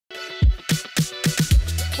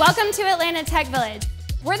Welcome to Atlanta Tech Village.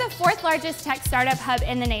 We're the 4th largest tech startup hub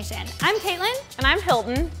in the nation. I'm Caitlin. And I'm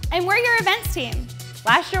Hilton. And we're your events team.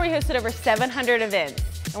 Last year we hosted over 700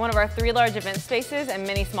 events in one of our 3 large event spaces and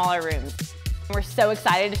many smaller rooms. And we're so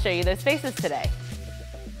excited to show you those spaces today.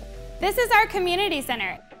 This is our community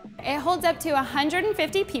center. It holds up to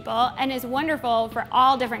 150 people and is wonderful for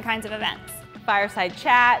all different kinds of events. Fireside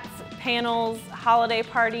chats, panels, holiday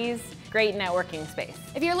parties, great networking space.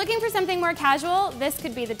 If you're looking for something more casual, this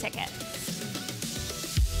could be the ticket.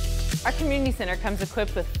 Our community center comes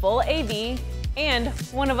equipped with full AV and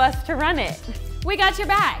one of us to run it. We got your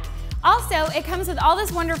back. Also, it comes with all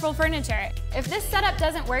this wonderful furniture. If this setup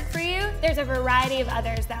doesn't work for you, there's a variety of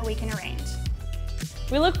others that we can arrange.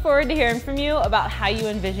 We look forward to hearing from you about how you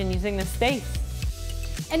envision using this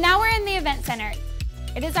space. And now we're in the event center.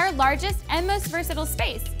 It is our largest and most versatile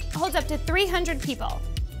space. It holds up to 300 people.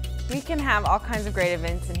 We can have all kinds of great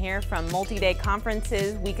events in here, from multi-day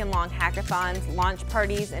conferences, weekend-long hackathons, launch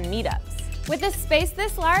parties, and meetups. With a space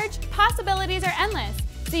this large, possibilities are endless.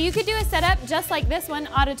 So you could do a setup just like this one,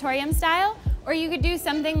 auditorium style, or you could do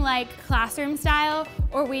something like classroom style,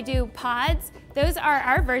 or we do pods. Those are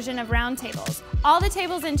our version of round tables. All the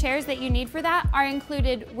tables and chairs that you need for that are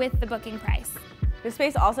included with the booking price. This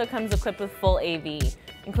space also comes equipped with full AV,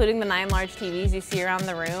 including the 9 large TVs you see around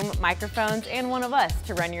the room, microphones, and one of us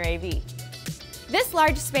to run your AV. This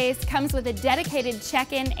large space comes with a dedicated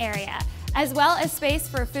check-in area, as well as space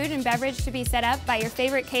for food and beverage to be set up by your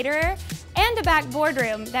favorite caterer, and a back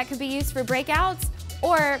boardroom that could be used for breakouts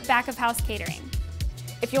or back-of-house catering.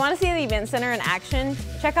 If you want to see the Event Center in action,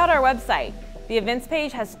 check out our website. The events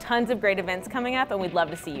page has tons of great events coming up, and we'd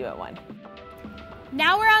love to see you at one.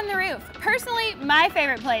 Now we're on the roof. Personally, my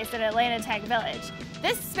favorite place at Atlanta Tech Village.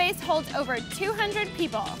 This space holds over 200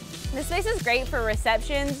 people. This space is great for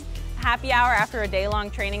receptions, happy hour after a day-long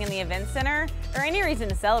training in the Event Center, or any reason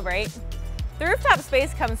to celebrate. The rooftop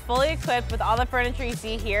space comes fully equipped with all the furniture you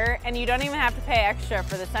see here, and you don't even have to pay extra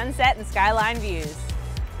for the sunset and skyline views.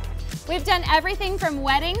 We've done everything from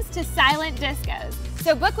weddings to silent discos.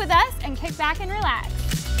 So book with us and kick back and relax.